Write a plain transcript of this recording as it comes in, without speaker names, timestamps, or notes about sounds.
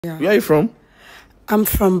Yeah. Where are you from? I'm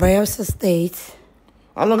from Bayelsa State.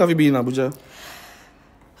 How long have you been in Abuja?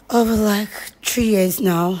 Over like 3 years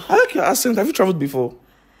now. I like your accent. Have you traveled before?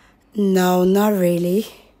 No, not really.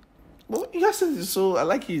 Well, your accent is so... I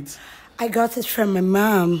like it. I got it from my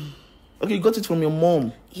mom. Okay, you got it from your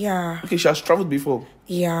mom. Yeah. Okay, she has traveled before.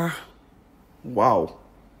 Yeah. Wow.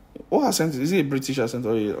 What accent is it? Is it a British accent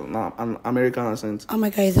or an American accent? Oh my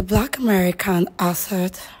God, it's a black American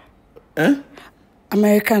accent. Eh?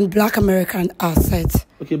 Black American accent.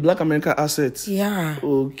 Okay, black American accent. Yeah.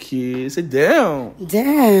 Okay. Say, damn.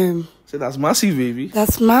 Damn. Say, that's massive, baby.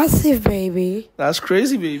 That's massive, baby. That's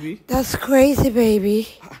crazy, baby. That's crazy, baby.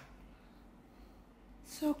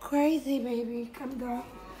 So crazy, baby. Come down.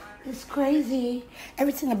 It's crazy.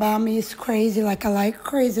 Everything about me is crazy. Like, I like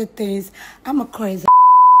crazy things. I'm a crazy.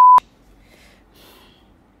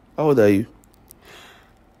 How old are you?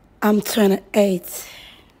 I'm 28.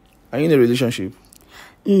 Are you in a relationship?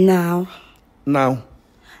 Now. Now?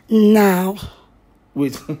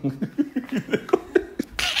 Wait.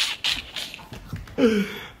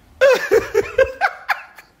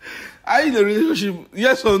 Are you in a relationship?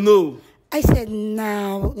 Yes or no? I said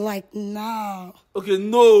now, like now. Okay,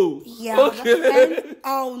 no. Yeah. Okay.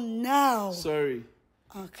 Oh, no. Sorry.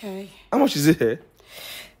 Okay. How much is it here?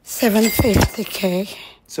 750K.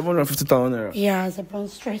 750,000 naira. Yeah, it's a bone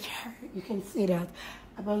straight hair. You can see that.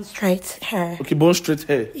 A bone straight hair. Okay, bone straight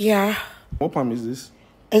hair. Yeah. What palm is this?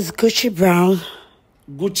 It's Gucci brown.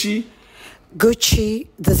 Gucci? Gucci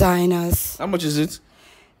designers. How much is it?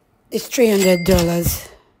 It's $300.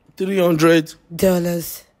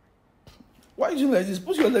 $300. Why are you doing like this?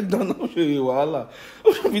 Put your leg down. I'll show you. Wahala.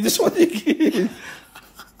 I'll show you this one again.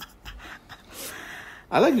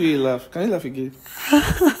 I like the way you laugh. Can you laugh again?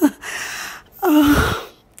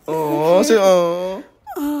 Oh, say oh.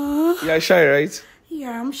 You're shy, right?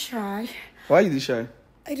 Yeah, I'm shy. Why are you this shy?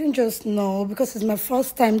 I don't just know because it's my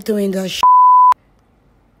first time doing that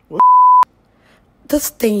What? This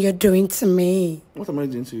thing you're doing to me. What am I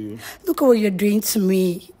doing to you? Look at what you're doing to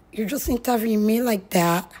me. You're just interviewing me like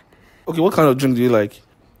that. Okay, what kind of drink do you like?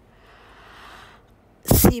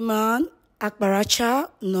 Seaman, Akbaracha,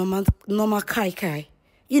 normal Kai Kai.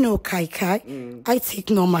 You know Kai Kai? I take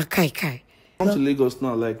normal Kai Kai. Come to Lagos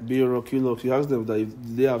now, like Bayelsa State. You ask them that if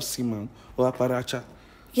they have seaman or aparacha.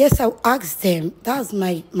 Yes, I'll ask them. That's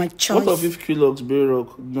my choice. What if Q-Lux,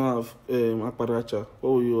 Bayrock don't have aparacha? What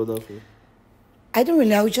will you order for? I don't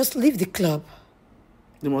really. I will just leave the club.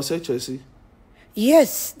 They must say Chelsea.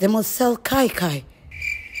 Yes, they must sell Kai Kai.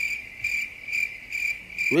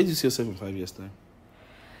 Where do you see yourself in 5 years' time?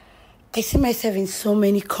 I see myself in so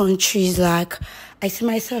many countries. Like, I see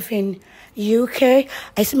myself in UK.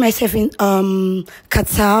 I see myself in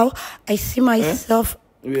Qatar. I see myself...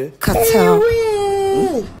 Where? Qatar.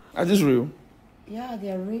 Are these real? Yeah,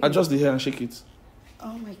 they're real. Adjust the hair and shake it.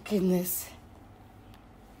 Oh, my goodness.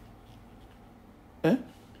 Eh?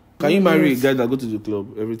 Can you marry a guy that go to the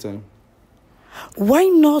club every time? Why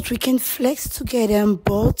not? We can flex together and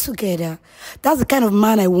ball together. That's the kind of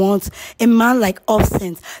man I want. A man like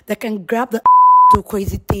Offset that can grab the do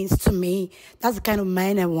crazy things to me. That's the kind of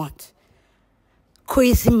man I want.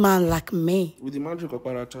 Crazy man like me. With the magic of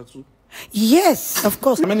aparacha too? Yes, of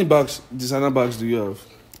course. How many bags, designer bags do you have?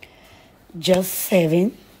 Just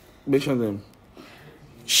 7. Mention them.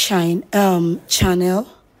 Chanel.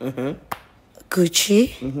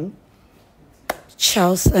 Gucci.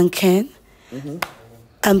 Charles and Ken.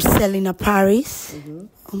 I'm selling a Paris.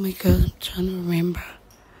 Oh my God, I'm trying to remember.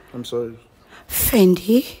 I'm sorry.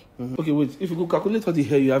 Fendi. Okay, wait. If you go calculate all the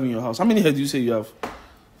hair you have in your house, how many hair do you say you have?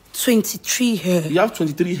 23 hair. You have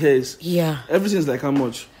 23 hairs. Yeah. Everything's like how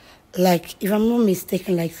much? Like, if I'm not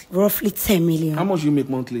mistaken, like roughly 10 million. How much do you make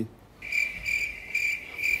monthly?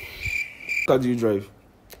 What car do you drive?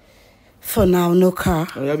 For now, no car.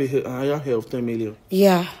 I have a hair of 10 million.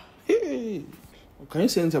 Yeah. Hey. Can you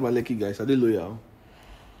say anything about lucky guys? Are they loyal?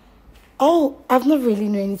 Oh, I've not really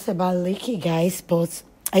known anything about Lakey guys, but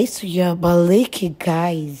I used to hear about Lakey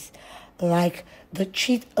guys. Like, they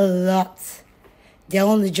cheat a lot. They're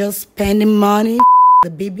only just spending money.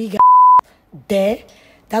 The baby guy there.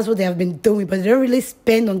 That's what they have been doing. But they don't really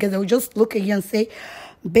spend on girls. They'll just look at you and say,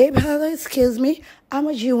 babe, hello, excuse me. How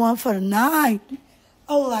much you want for the night?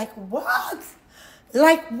 Oh, like what?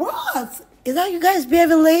 Like what? Is that you guys behave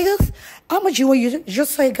in Lagos? How much you want? You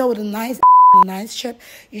just saw a girl with a nice shirt.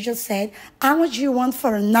 You just said, how much you want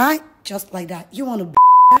for a night? Just like that. You want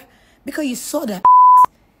to because you saw that.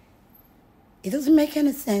 It doesn't make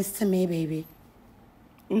any sense to me, baby.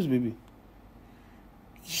 Who's baby?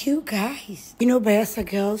 You guys. You know, Bayelsa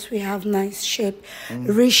girls, we have nice shape.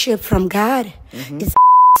 Reshape from God. It's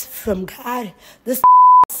from God. This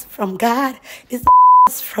from God.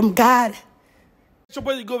 It's from God. It's your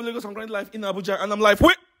boy, you go to Lagos. I'm currently live in Abuja, and I'm live.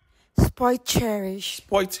 Wait. Spoiled cherish.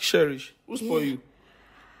 Spoiled cherish. Who spoiled you?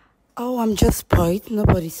 Oh, I'm just spoiled.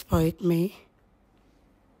 Nobody spoiled me.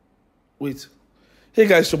 Wait. Hey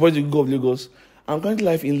guys, it's your boy, you go to Lagos. I'm currently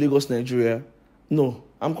live in Lagos, Nigeria. No,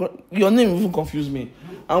 your name even confused me.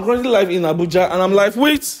 I'm currently live in Abuja, and I'm live.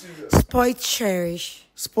 Wait. Spoiled cherish.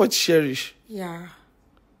 Spoiled cherish. Yeah.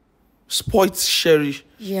 Spoiled cherish.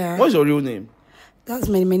 Yeah. What's your real name? That's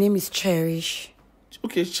my name is Cherish.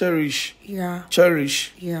 Okay, cherish. Yeah.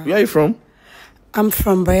 Cherish. Yeah. Where are you from? I'm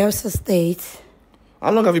from Bayelsa State.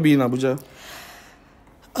 How long have you been in Abuja?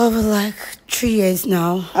 Over like 3 years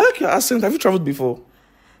now. I like your accent. Have you traveled before?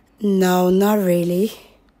 No, not really.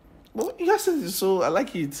 Well, your accent is so... I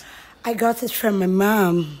like it. I got it from my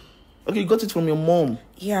mom. Okay, you got it from your mom.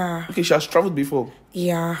 Yeah. Okay, she has traveled before.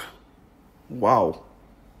 Yeah. Wow.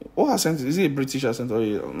 What accent is it? A British accent or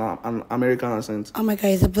an American accent? Oh my God,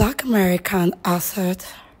 it's a Black American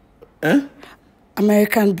accent. Eh?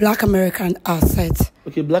 Black American accent.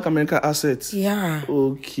 Okay, Black American accent. Yeah.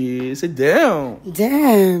 Okay. Say, damn.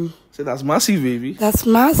 Damn. Say, that's massive, baby. That's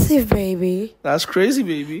massive, baby. That's crazy,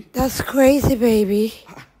 baby. That's crazy, baby.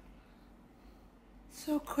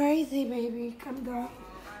 So crazy, baby. Calm down.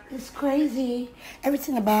 It's crazy.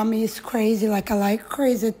 Everything about me is crazy. Like, I like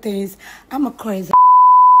crazy things. I'm a crazy.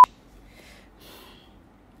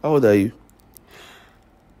 How old are you?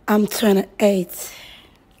 I'm 28.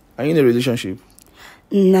 Are you in a relationship?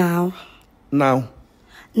 Now. Now.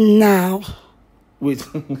 Wait.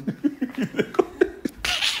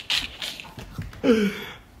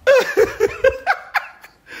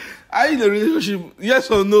 Are you in a relationship? Yes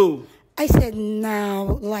or no? I said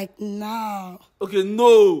now, like now. Okay,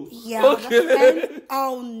 no. Yeah. Okay.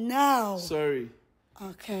 Oh, no. Sorry.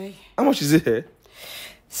 Okay. How much is it here?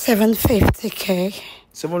 750K.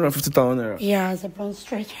 750,000 naira. Yeah, it's a bone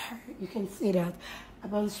straight hair. You can see that. A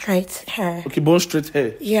bone straight hair. Okay, bone straight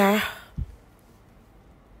hair. Yeah.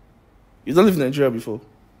 You don't live in Nigeria before?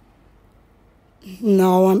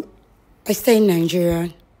 No, I stay in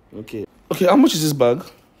Nigeria. Okay. Okay, how much is this bag?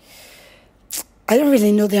 I don't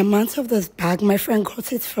really know the amount of this bag. My friend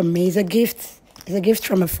got it from me. It's a gift. It's a gift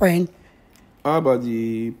from a friend. How about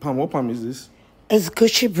the palm? What palm is this? It's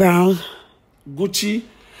Gucci Brown. Gucci?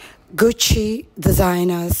 Gucci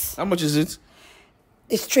designers. How much is it?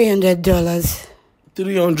 It's $300.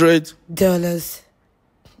 $300?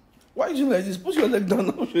 Why are you like this? Put your leg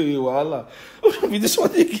down. I'll show you. Wahala. I'll show you this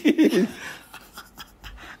one again.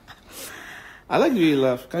 I like the way you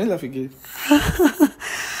laugh. Can you laugh again?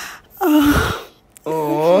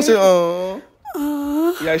 Oh, say oh.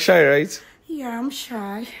 You're shy, right? Yeah, I'm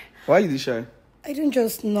shy. Why are you shy? I don't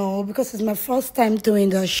just know because it's my first time doing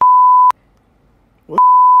that What?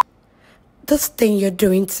 This thing you're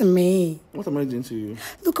doing to me. What am I doing to you?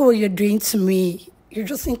 Look at what you're doing to me. You're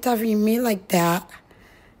just interviewing me like that.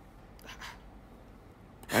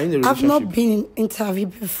 Are you in a relationship? I've not been in interview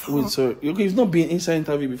before. Wait, sorry. Okay, you've not been inside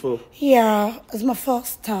interview before? Yeah, it's my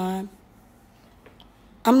first time.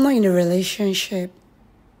 I'm not in a relationship.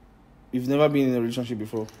 You've never been in a relationship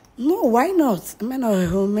before? No, why not? Am I not a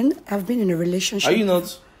woman? I've been in a relationship. Are you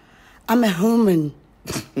not? I'm a woman.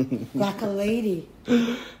 Like a lady.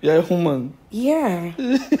 You're a woman. Yeah.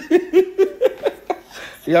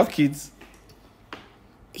 You have kids?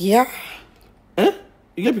 Yeah. Eh?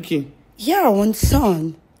 You get Peking? Yeah, one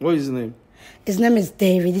son. What is his name? His name is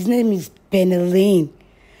David. His name is Beneline.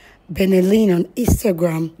 Beneline on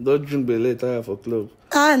Instagram. Don't drink Belay tire for club.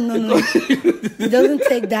 No. He doesn't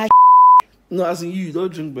take that. No, as in you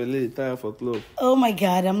don't drink Belay tire for club. Oh my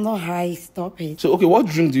God, I'm not high. Stop it. So, okay, what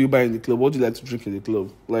drink do you buy in the club? What do you like to drink in the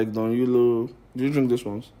club? Like Don Yulo. Do you drink these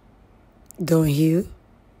ones? Don Hill?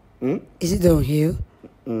 Is it Don Hill?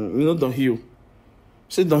 You know Don Hill.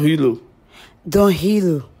 Say Don Yulo. Don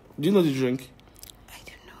Hill. Do you know the drink? I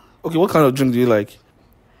don't know. Okay, what kind of drink do you like?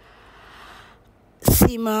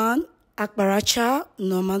 Simon, Akbaracha,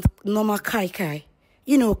 normal Kai Kai.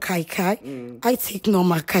 You know Kai Kai? I take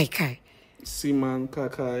normal Kai Kai. Seaman,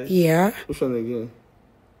 Kakai. Yeah. Which one again?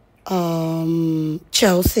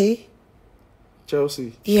 Chelsea.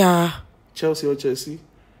 Chelsea. Yeah. Chelsea or Chelsea?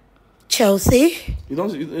 Chelsea. You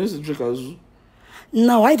don't used to drink Azu?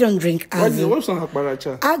 No, I don't drink Azu. What's on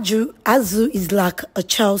Akbaracha? Azu is like a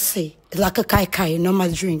Chelsea. It's like a Kai Kai, a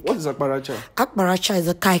normal drink. What is Akbaracha? Akbaracha is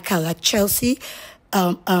a Kai Kai, like Chelsea.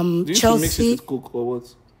 Do you Chelsea. mix it with Coke or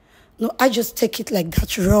what? No, I just take it like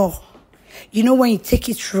that raw. You know when you take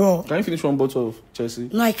it raw? Can you finish one bottle of Chelsea?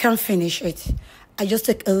 No, I can't finish it. I just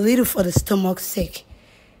take a little for the stomach's sake.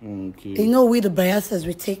 Okay. You know, we the Bayelsas,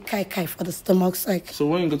 we take kai for the stomach's sake. So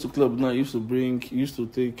when you go to club now, you used to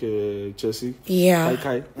take Chelsea? Yeah.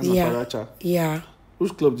 Kai and Yeah. Aparacha? Yeah.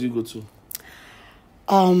 Which club do you go to?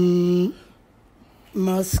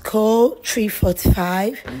 Moscow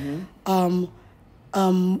 345.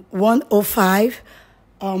 105.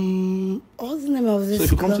 What's the name of this? So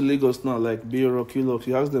if you come club? to Lagos now, like Bayero, Kulok,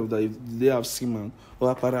 you ask them that if they have Seaman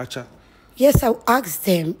or Aparacha. Yes, I'll ask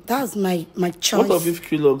them. That's my choice. What if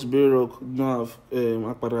Kulok, Bayero don't have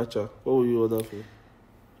Aparacha? What will you order for?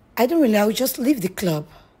 I don't really. I will just leave the club.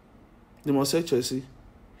 They must sell Chelsea.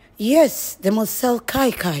 Yes, they must sell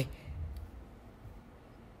kai.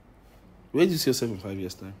 Where do you see yourself in 5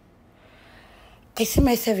 years' time? I see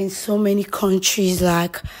myself in so many countries.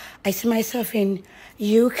 Like, I see myself in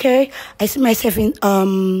UK. I see myself in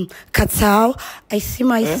Qatar. I see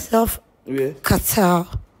myself Where? Qatar.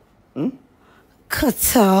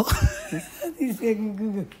 Qatar.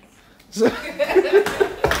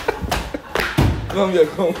 Come here,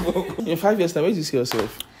 come. In 5 years' time, where do you see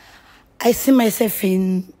yourself? I see myself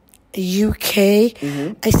in UK.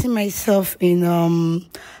 I see myself in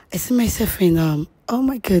oh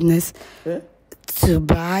my goodness. Yeah?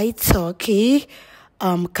 Dubai, Turkey,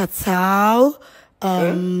 Qatar,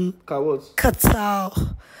 What?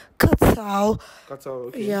 Qatar, Qatar,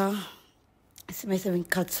 okay. yeah. I see myself in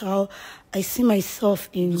Qatar. I see myself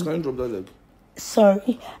in. Just can you drop that leg?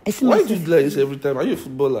 Sorry, I see Why myself. do you do like this every time? Are you a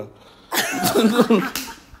footballer?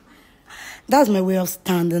 That's my way of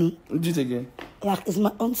standing. Do it again. Like, it's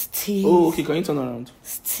my own steez. Oh, okay. Can you turn around?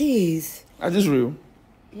 Steez. Are this real?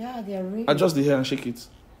 Yeah, they're real. Adjust the hair and shake it.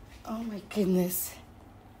 Oh my goodness.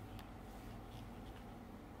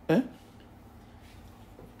 Eh?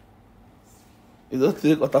 You don't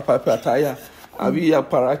take Otapape attire. Abi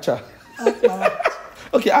Aparacha.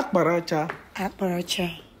 Okay, Aparacha.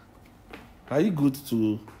 Apparature. Are you good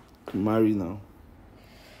to marry now?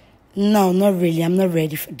 No, not really. I'm not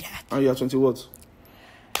ready for that. And you are 20 what?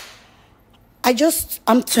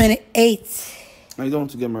 I'm 28. And you don't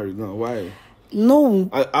want to get married now. Why? No,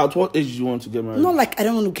 At what age do you want to get married? not like I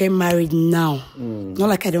don't want to get married now. Not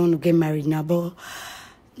like I don't want to get married now, but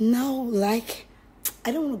now, like,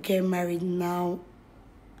 I don't want to get married now.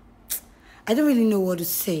 I don't really know what to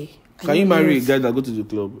say. Can you marry a guy that go to the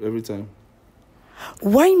club every time?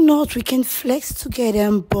 Why not? We can flex together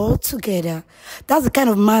and ball together. That's the kind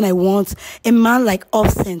of man I want. A man like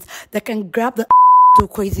Offset that can grab the do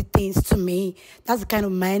crazy things to me. That's the kind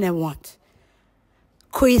of man I want.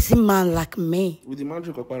 Crazy man like me. With the man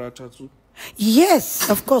drink Aparacha too? Yes,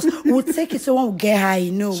 of course. We'll take it so when we get high,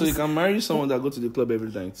 you know. So you can marry someone that go to the club every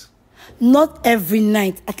night? Not every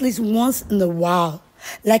night, at least once in a while.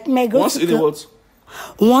 Like me, I go Once to in a what?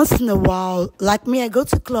 Once in a while. Like me, I go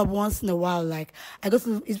to club once in a while. Like, I go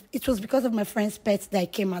to, it was because of my friend's pet that I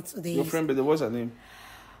came out today. Your friend, but what's her name?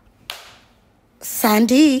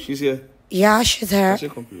 Sandy. She's here. Yeah, she's here. Can she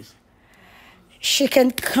come, please? She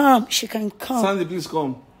can come. She can come. Sandy, please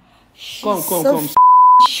come. She's Come. so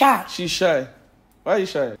shy. She's shy. Why are you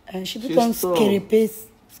shy? And she She's put on tall.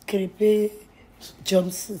 skiripe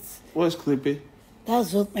jumpsuits. What is creepy?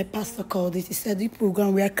 That's what my pastor called it. He said, people are going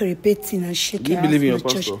to wear crepeting and shake Do you your believe in your ass the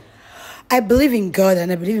church." pastor? I believe in God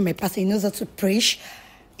and I believe in my pastor. He knows how to preach.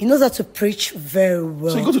 He knows how to preach very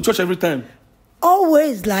well. So you go to church every time?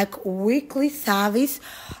 Always, like, weekly service.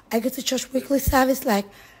 I go to church weekly service, like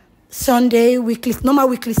Sunday, normal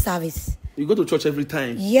weekly service. You go to church every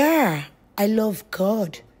time? Yeah, I love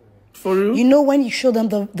God. For real? You know, when you show them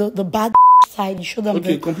the bad side, you show them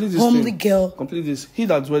Okay, the complete this homely thing. girl. Complete this. He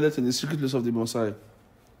that dwelleth in the secret place of the Most High.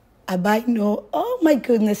 No. Oh my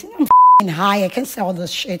goodness, I'm high. I can't say all this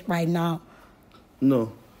shit right now.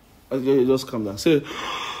 No. Okay, just calm down. Say,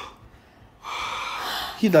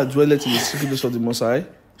 he that dwelleth in the secret place of the Most High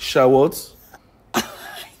shall what?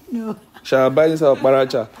 No. Shall abide inside of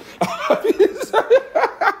Paracha.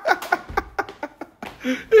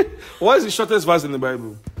 What is the shortest verse in the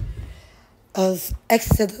Bible?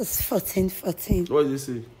 Exodus 14:14. What did it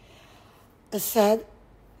say? It said,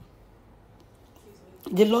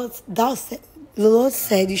 the Lord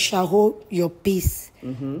said, you shall hold your peace.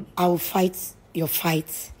 I will fight your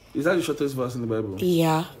fight. Is that the shortest verse in the Bible?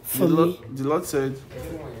 Yeah, for me. The Lord said,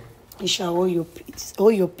 You shall hold your peace.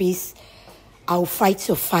 Hold your peace. I will fight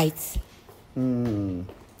your fight.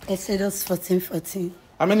 Exodus 14:14.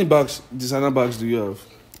 how many bags, designer bags do you have?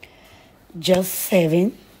 Just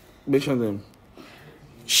 7. Mention them.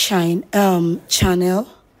 Chanel,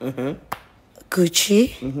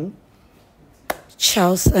 Gucci,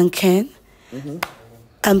 Charles and Ken.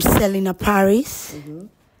 Selena Paris.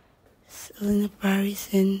 Selena Paris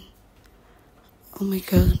and oh my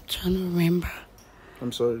God, I'm trying to remember.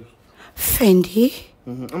 I'm sorry. Fendi.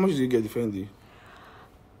 How much did you get the Fendi?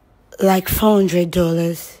 Like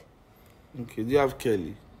 $400. Okay, do you have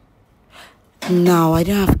Kelly? No, I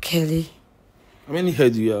don't have Kelly. How many hair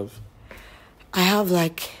do you have? I have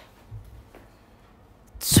like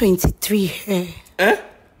 23 hair.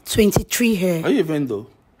 23 hair. Are you a vendor?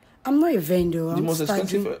 I'm not a vendor. The most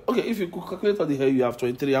expensive. Okay, if you could calculate all the hair you have,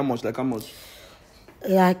 23, how much? Like how much?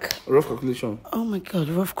 Like. Rough calculation. Oh my God,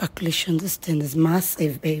 rough calculation. This thing is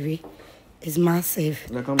massive, baby. It's massive.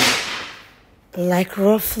 Like how much? Like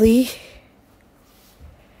roughly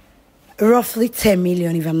 10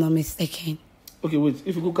 million, if I'm not mistaken. Okay, wait.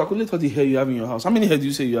 If you could calculate all the hair you have in your house, how many hair do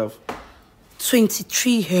you say you have?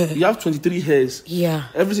 23 hair. You have 23 hairs? Yeah.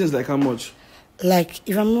 Everything's like how much? Like,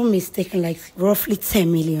 if I'm not mistaken, like roughly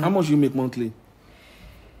 10 million. How much do you make monthly?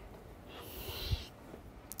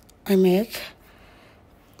 I make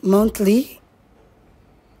monthly,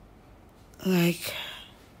 like...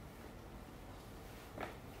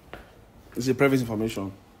 It's a private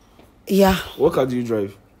information. Yeah. What car do you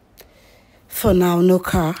drive? For now, no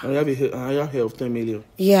car. I have a hair of 10 million.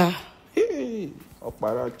 Yeah. Hey,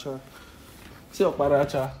 Okparacha. Say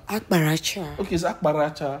Okparacha. Akbaracha. Okay, it's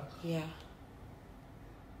Akparacha. Yeah.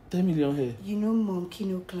 10 million hair. You know monkey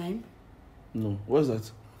no climb? No. What's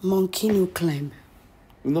that? Monkey no climb.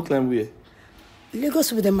 You no climb where?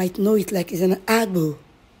 Lagos people might know it like it's an agbo.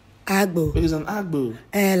 Agbo. It is an agbo.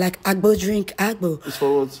 Like agbo drink, agbo. It's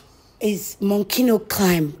for what? It's monkey no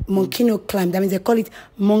climb. Monkey no climb. That means they call it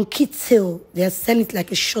monkey tail. They are selling it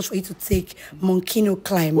like a shot for you to take. Monkey no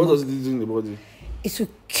climb. What does it do in the body? It's to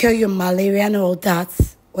cure your malaria and all that.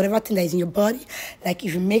 Whatever thing that is in your body. Like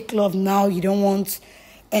if you make love now, you don't want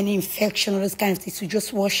any infection or those kind of things. You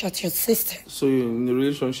just wash out your system. So you're in a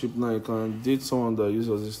relationship now, you can date someone that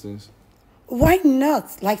uses these things? Why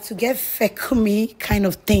not? Like to get fekumi kind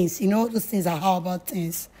of things. You know, those things are how about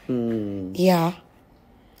things. Yeah.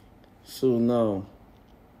 So now,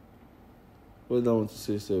 what do I want to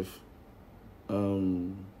say, Steph?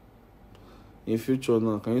 In future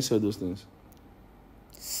now, can you sell those things?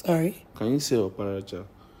 Sorry? Can you sell Okparacha?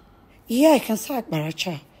 Yeah, I can sell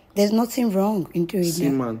Akbaracha. There's nothing wrong in doing that.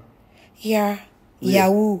 Seaman? Yeah.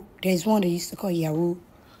 Yahoo. There's one they used to call Yahoo.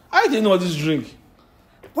 I didn't know this drink.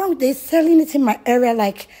 Wow, they're selling it in my area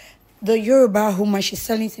like the Yoruba woman. She's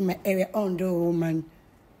selling it in my area. Oh, no, woman.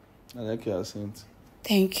 I like your accent.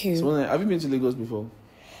 Thank you. So have you been to Lagos before?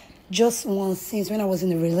 Just once since when I was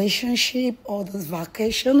in a relationship, all those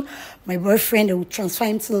vacation, my boyfriend, they would transfer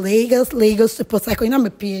him to Lagos to Port Harcourt. You know, I'm a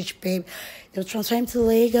PH babe. They would transfer him to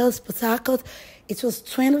Lagos, Port Harcourt. It was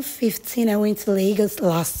 2015 I went to Lagos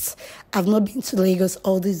last. I've not been to Lagos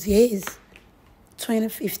all these years.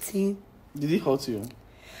 2015. Did he hurt you?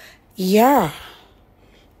 Yeah.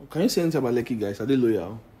 Can you say anything about Lekki guys? Are they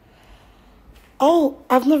loyal? Oh,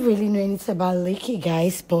 I've not really known anything about Lekki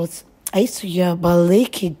guys, but I used to hear about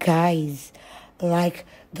Lekki guys. Like,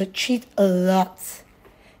 they cheat a lot.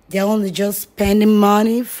 They're only just spending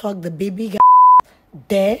money, fuck the baby guy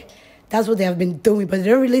there. That's what they have been doing, but they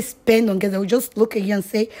don't really spend on girls. They'll just look at you and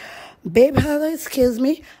say, babe, hello, excuse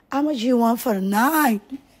me, how much you want for the night?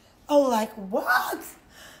 Oh, like, what?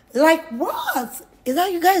 Like, what? Is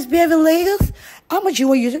that you guys behave in Lagos? How much you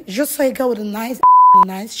want? You just saw a girl with a nice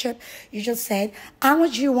shirt. You just said, how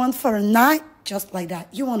much you want for a night? Just like that.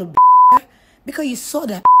 You want to because you saw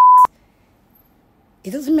that.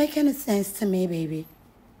 It doesn't make any sense to me, baby.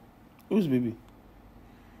 Who's baby?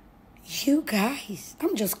 You guys.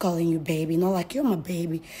 I'm just calling you baby. Not like you're my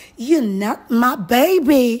baby. You're not my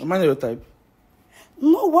baby. Am I not your type?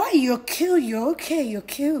 No, why? You're cute. You're okay. You're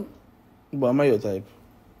cute. But am I your type?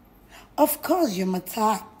 Of course, you're my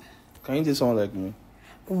type. Can you date someone like me?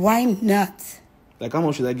 Why not? Like, how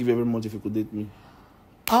much should I give you every month if you could date me?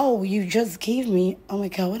 Oh, you just gave me. Oh my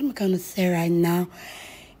God, what am I going to say right now?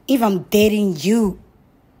 If I'm dating you,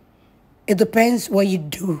 it depends what you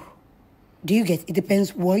do. Do you get it? It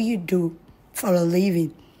depends what you do for a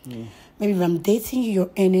living. Maybe if I'm dating you,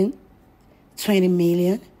 you're earning 20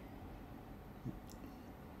 million.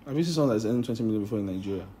 Have you seen someone that's earning 20 million before in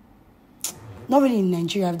Nigeria? Not really in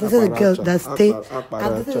Nigeria. I've dated a girl that stays. I've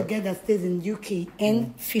Akparacha. dated a girl that stays in UK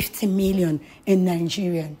and 50 million in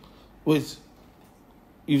Nigeria. Wait,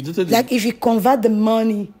 you've dated Like if you convert the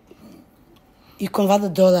money, you convert the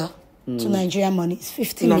dollar to Nigerian money, it's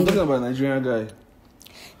 50 No, I'm million. talking about a Nigerian guy.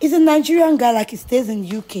 He's a Nigerian guy, like he stays in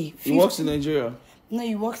UK. He works in Nigeria. No,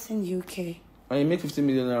 he works in UK. And you make 50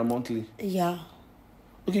 million naira monthly. Yeah.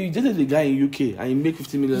 Okay, you dated a guy in UK and you make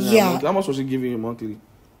 50 million naira Yeah. monthly. How much was he giving you monthly?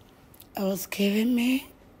 I was giving me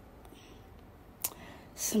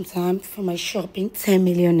sometime for my shopping 10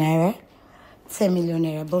 million naira. 10 million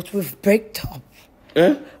naira. But we've breaked up.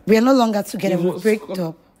 Eh? We are no longer together. You've We break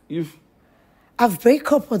up. You've... I've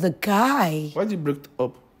break up with a guy. Why did you break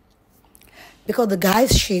up? Because the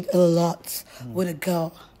guys cheat a lot with a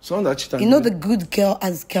girl. Someone that cheated. You know the good girl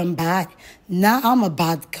has gone bad. Now I'm a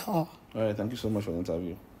bad girl. All right, thank you so much for the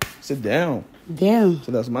interview. Sit down. Damn.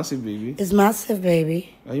 So that's massive, baby. It's massive,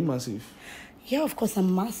 baby. Are you massive? Yeah, of course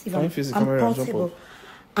I'm massive. Can you face the camera and jump portable. up?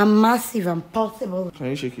 I'm massive. I'm portable. Can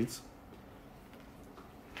you shake it?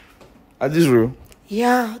 Are these real?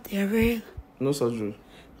 Yeah, they're real. No surgery.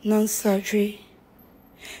 Non-surgery.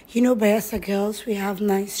 You know, Bayelsa girls, we have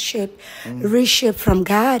nice shape. Reshape from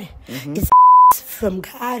God. It's from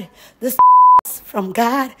God. This from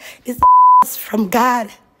God. It's from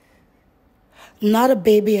God. Not a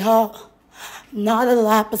baby hole. Not a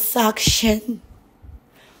liposuction.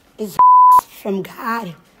 It's from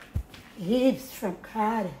God. Hips from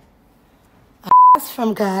God. Ass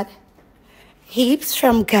from God. Hips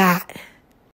from God.